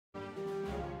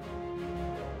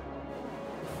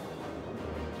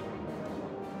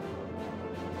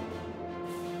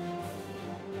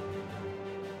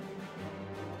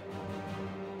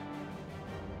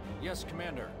Yes,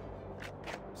 Commander.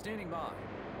 Standing by.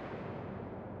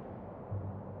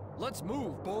 Let's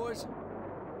move, boys.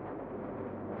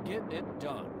 Get it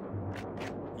done.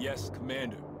 Yes,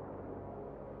 Commander.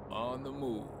 On the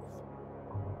move.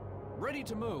 Ready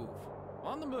to move.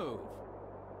 On the move.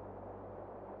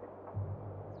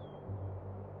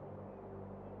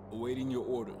 Awaiting your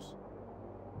orders.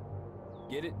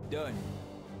 Get it done.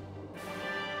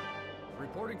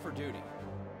 Reporting for duty.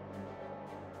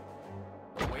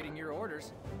 Awaiting your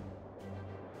orders.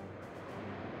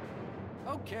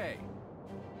 Okay.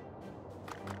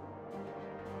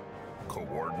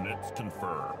 Coordinates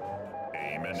confirmed.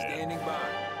 Aim and Standing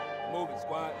by. Move it,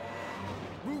 squad.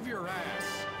 Move your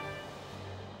ass.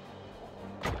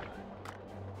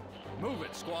 Move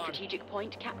it, squad. Strategic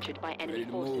point captured by enemy Ready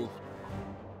to forces. move.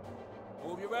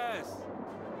 Move your ass.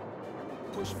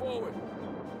 Push forward.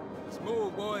 Let's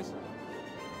move, boys.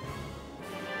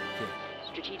 Okay.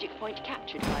 Strategic point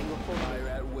captured by your forces. Fire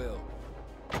at will.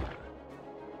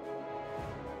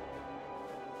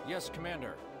 Yes,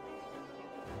 Commander.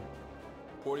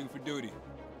 Reporting for duty.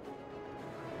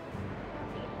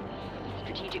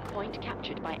 Strategic point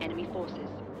captured by enemy forces.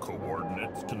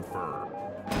 coordinates confirmed.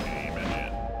 Aim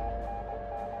and in.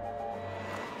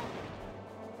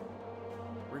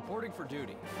 Reporting for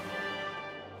duty.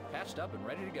 Patched up and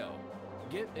ready to go.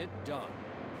 Get it done.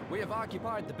 We have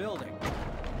occupied the building.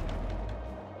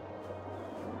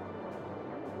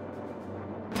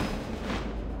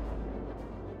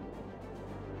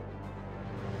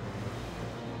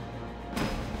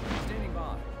 Standing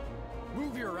by.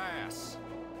 Move your ass.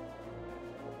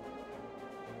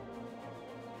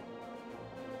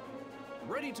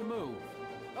 Ready to move.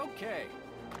 Okay.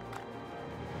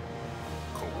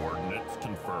 Coordinates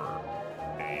confirmed.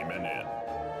 Aim and in.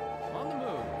 On the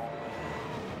move.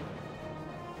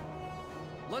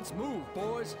 Let's move,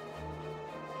 boys.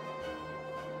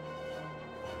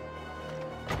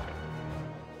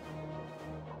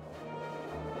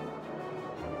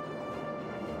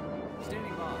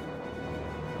 Standing by.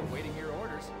 Awaiting your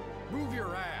orders. Move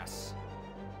your ass.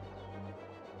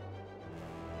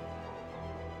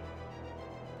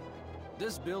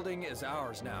 This building is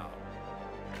ours now.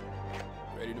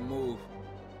 Ready to move.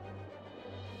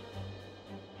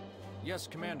 Yes,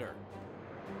 Commander.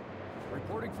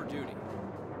 Reporting for duty.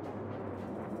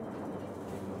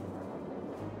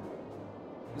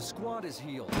 The squad is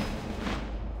healed.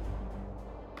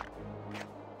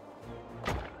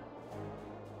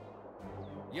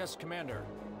 Yes, Commander.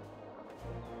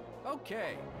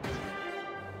 Okay.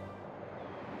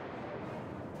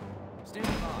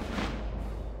 Standing by.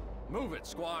 Move it,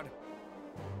 squad.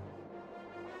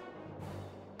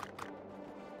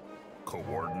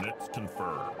 Coordinates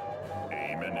confirmed.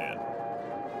 Aim and in.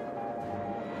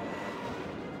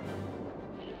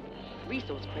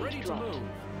 Resource crate Ready to dropped. move.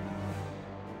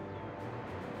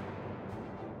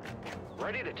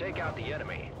 Ready to take out the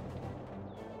enemy.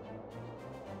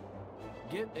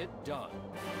 Get it done.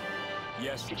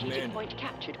 Yes, Strategic Commander. point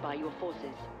captured by your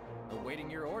forces. Awaiting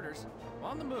your orders.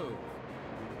 On the move.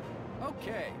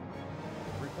 Okay.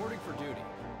 Reporting for duty.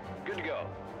 Good to go.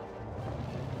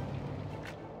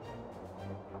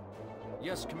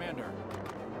 Yes, Commander.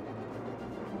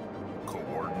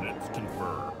 Coordinates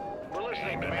confirmed. We're listening,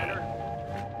 Aim and Commander.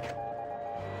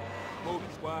 Move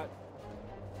it, squad.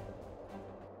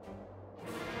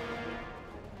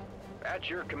 At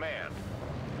your command.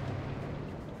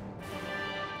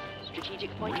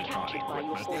 Strategic point Recon captured by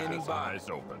your equipment forces. Standing has by. eyes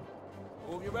open.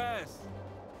 Move your ass.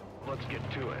 Let's get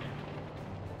to it.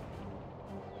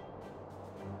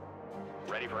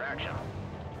 Ready for action.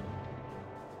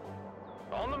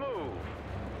 On the move.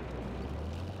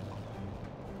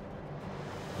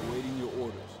 Awaiting your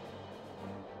orders.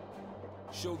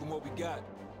 Show them what we got.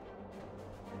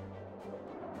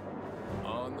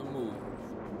 On the move.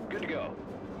 Good to go.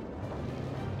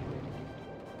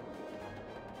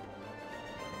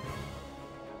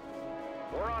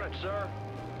 We're on it, sir.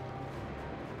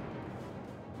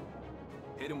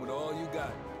 Hit him with all you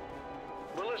got.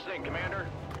 We're listening, Commander.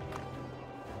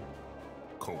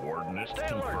 Coordinates Stay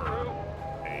alert, confirmed. crew.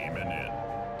 Aim and in.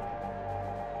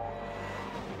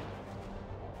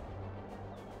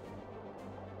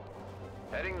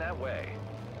 Heading that way.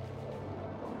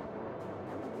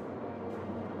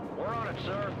 We're on it,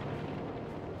 sir.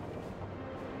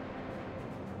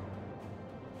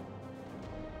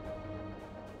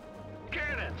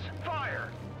 Cannons, fire!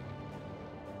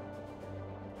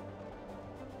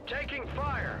 Taking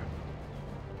fire!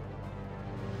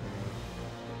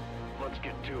 Let's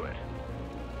get to it.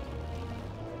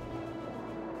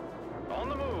 On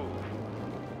the move.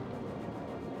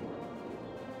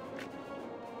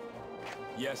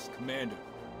 Yes, Commander.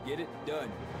 Get it done.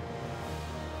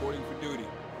 Reporting for duty.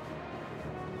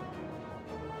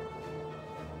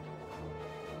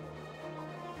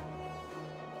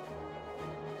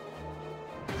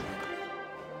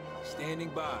 Standing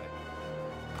by.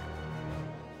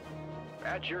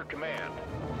 At your command.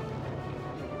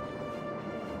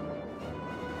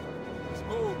 Let's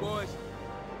move, boys.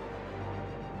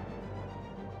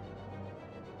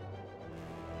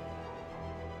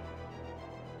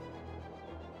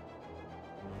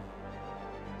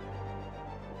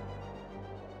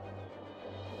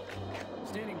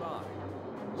 Standing by.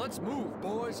 Let's move,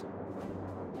 boys.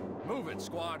 Move it,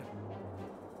 squad.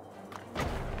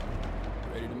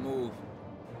 Ready to move.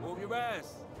 Move your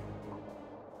ass.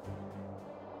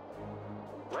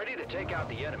 Ready to take out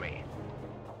the enemy.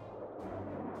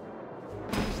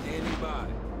 Standing by.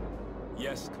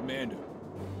 Yes, Commander.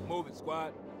 Move it,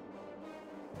 squad.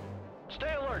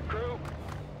 Stay alert, crew.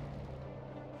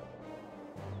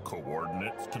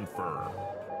 Coordinates confirmed.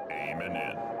 Aiming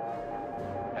in.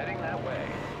 Heading that way.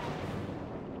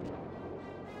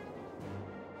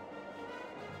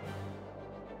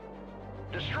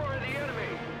 Destroy the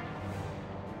enemy.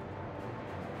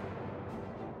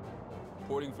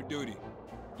 Reporting for duty.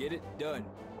 Get it done.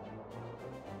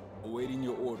 Awaiting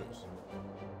your orders.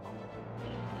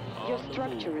 Your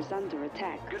structure is under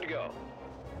attack. Good to go.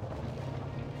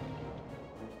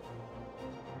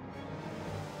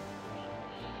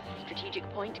 Strategic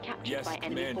point captured Yes, by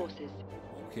enemy Commander. forces.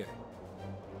 Okay.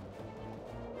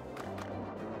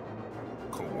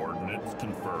 Coordinates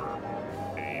confirmed.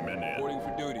 Aiming in. Reporting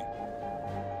for duty.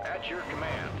 At your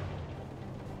command.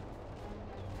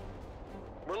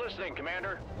 We're listening,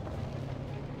 Commander.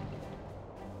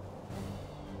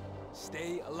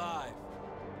 Stay alive.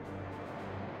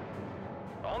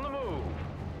 On the move.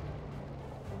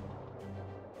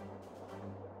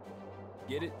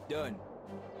 Get it done.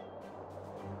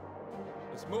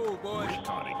 Let's move, boys.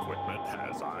 Recon equipment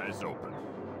has eyes open.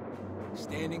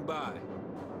 Standing by.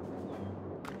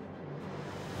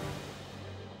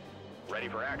 Ready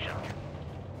for action.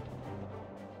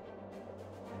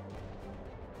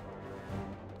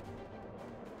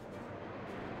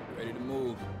 Ready to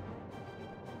move.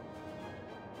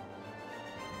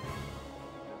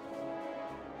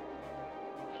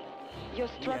 Your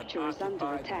We have structure is under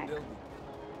occupied the attack. building.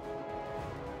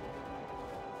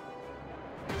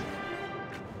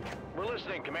 We're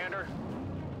listening, Commander.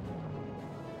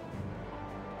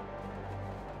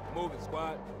 Move it,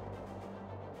 squad.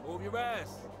 Move your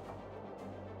ass.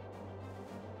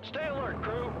 Stay alert,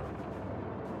 crew.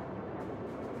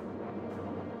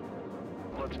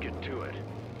 Let's get to it.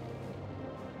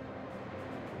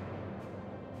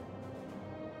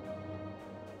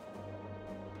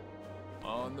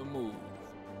 On the move.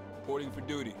 Reporting for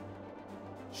duty.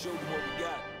 Show them what we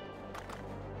got.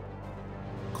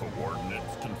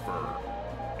 Coordinates confirmed.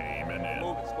 Aiming in.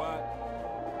 Move it, squad.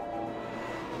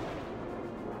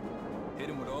 Hit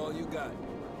him with all you got.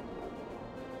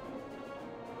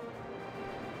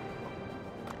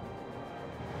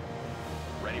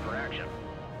 Ready for action.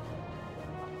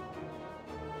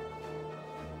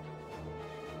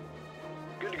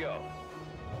 Good to go.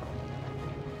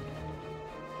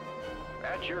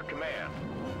 At your command.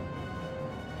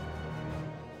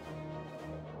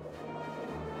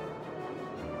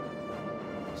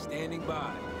 Standing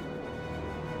by.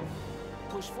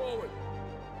 Push forward.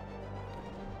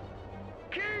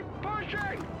 Keep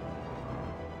pushing!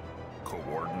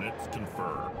 Coordinates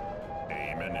confirmed.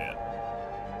 Aiming in.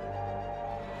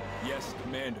 Yes,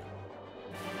 Commander.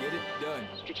 Get it done.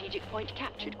 Strategic point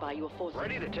captured by your forces.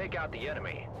 Ready to take out the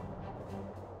enemy.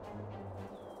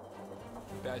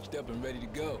 Patched up and ready to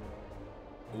go.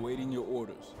 Awaiting your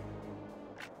orders.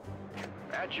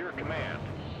 At your command.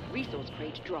 Resource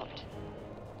crate dropped.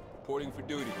 Reporting for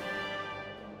duty.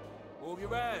 Move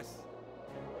your ass.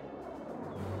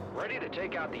 Ready to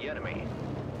take out the enemy.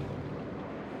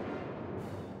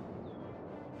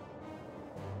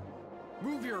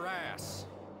 Move your ass.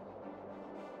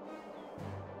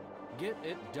 Get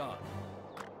it done.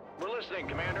 We're listening,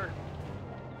 Commander.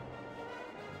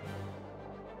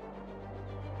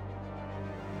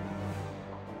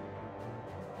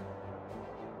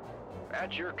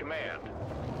 At your command.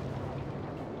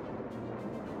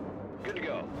 Good to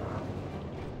go.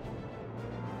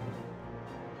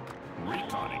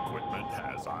 Recon equipment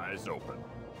has eyes open.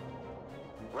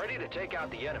 Ready to take out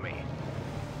the enemy.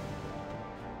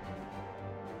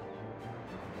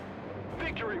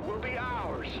 Victory will be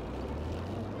ours.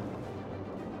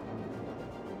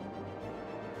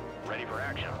 Ready for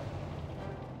action.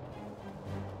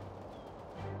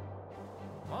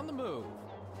 On the move.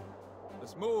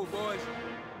 Let's move, boys.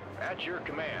 At your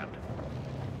command.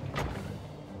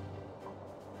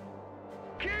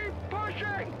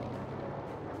 Approaching!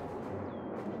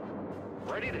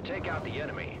 Ready to take out the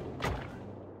enemy.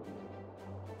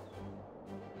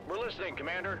 We're listening,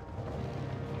 Commander.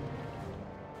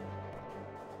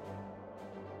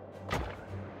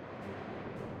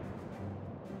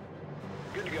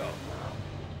 Good to go.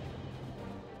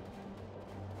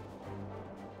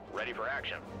 Ready for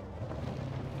action.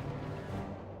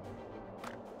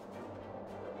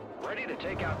 Ready to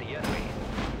take out the enemy.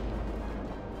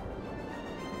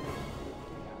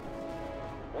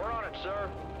 We're on it, sir.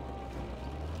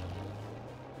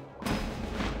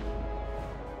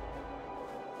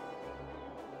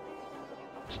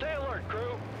 Stay alert,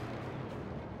 crew.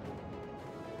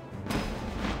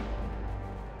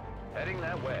 Heading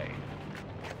that way.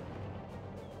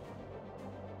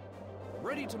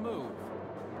 Ready to move.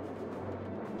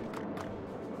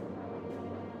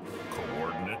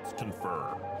 Coordinates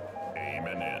confirmed.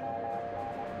 Aiming in.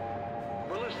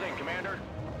 We're listening, Commander.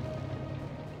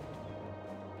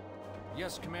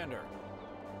 Yes, Commander.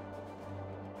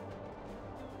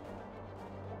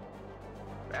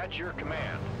 At your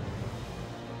command.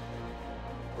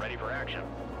 Ready for action.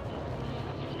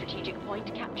 Strategic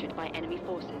point captured by enemy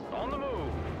forces. On the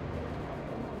move.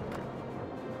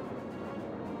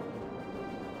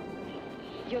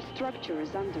 Your structure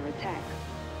is under attack.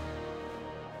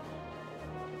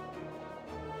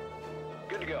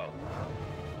 Good to go.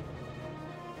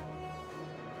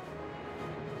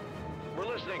 We're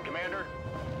listening, Commander.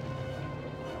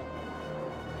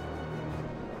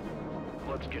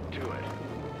 Let's get to it.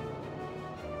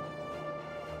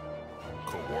 Your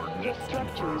Coordinates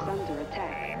structure is confirmed. under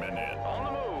attack. Aiming in. On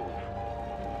the move.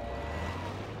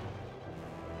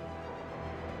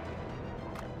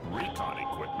 Recon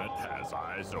equipment has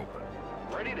eyes open.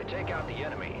 Ready to take out the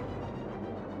enemy.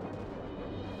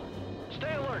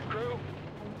 Stay alert, crew.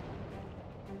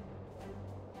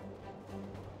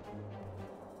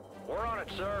 We're on it,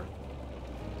 sir.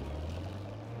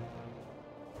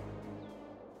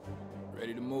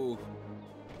 Ready to move.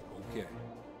 Okay.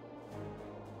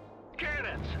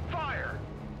 Cannons, fire!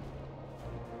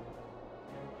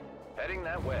 Heading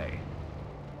that way.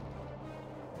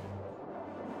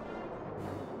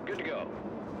 Good to go.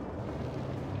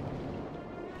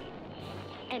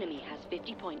 Enemy has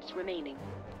 50 points remaining.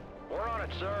 We're on it,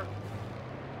 sir.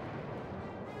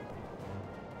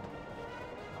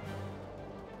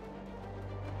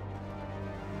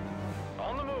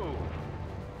 On the move.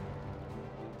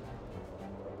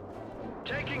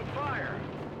 Taking fire.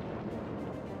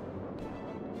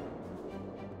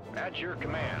 At your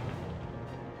command.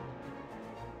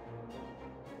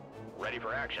 Ready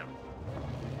for action.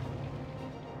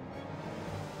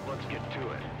 Let's get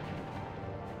to it.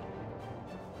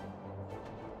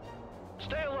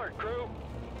 Stay alert, crew.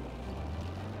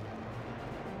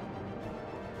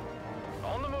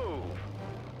 On the move.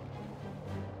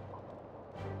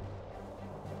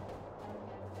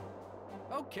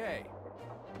 Okay.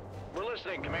 We're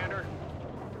listening, Commander.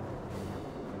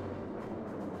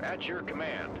 At your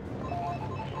command.